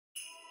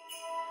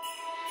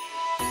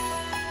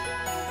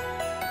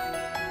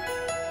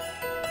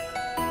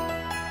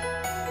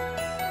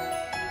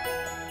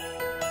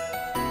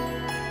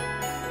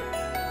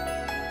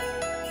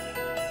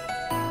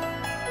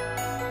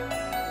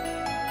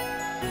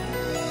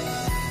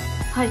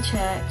Hi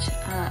Church,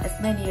 as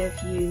many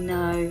of you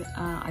know,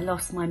 I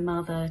lost my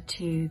mother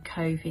to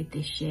COVID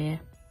this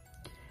year,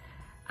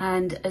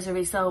 and as a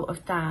result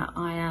of that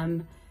I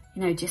am,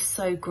 just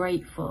so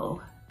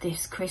grateful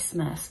this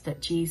Christmas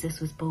that Jesus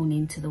was born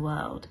into the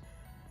world.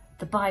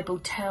 The Bible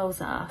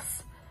tells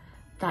us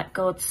that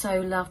God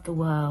so loved the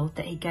world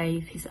that he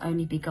gave his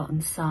only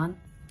begotten Son,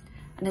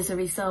 and as a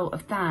result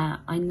of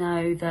that I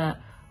know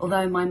that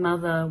although my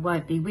mother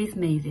won't be with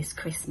me this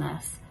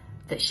Christmas,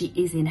 that she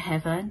is in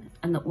heaven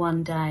and that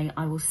one day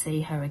I will see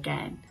her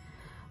again.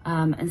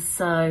 And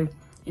so,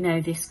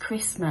 this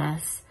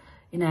Christmas,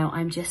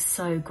 I'm just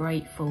so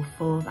grateful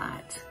for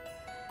that.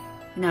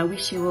 I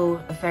wish you all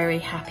a very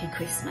happy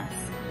Christmas.